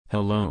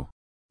Hello.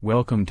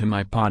 Welcome to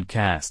my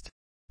podcast.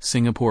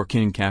 Singapore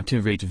can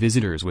captivate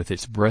visitors with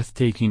its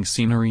breathtaking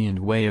scenery and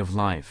way of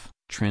life,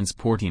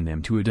 transporting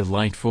them to a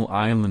delightful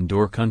island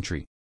or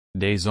country.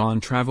 Days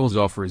On Travels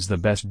offers the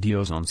best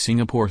deals on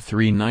Singapore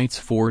 3 nights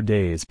 4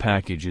 days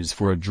packages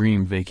for a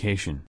dream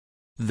vacation.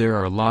 There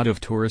are a lot of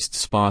tourist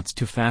spots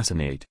to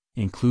fascinate,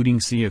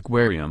 including Sea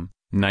Aquarium,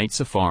 Night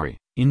Safari,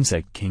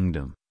 Insect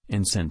Kingdom,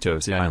 and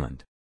Sentosa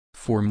Island.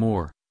 For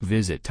more,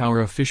 visit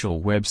our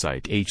official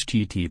website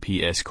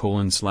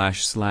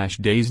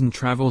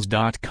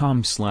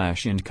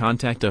https://daysandtravels.com/ and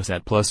contact us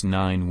at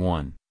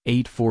 +91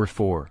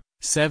 844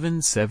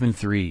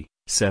 773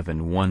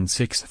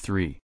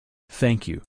 7163. Thank you.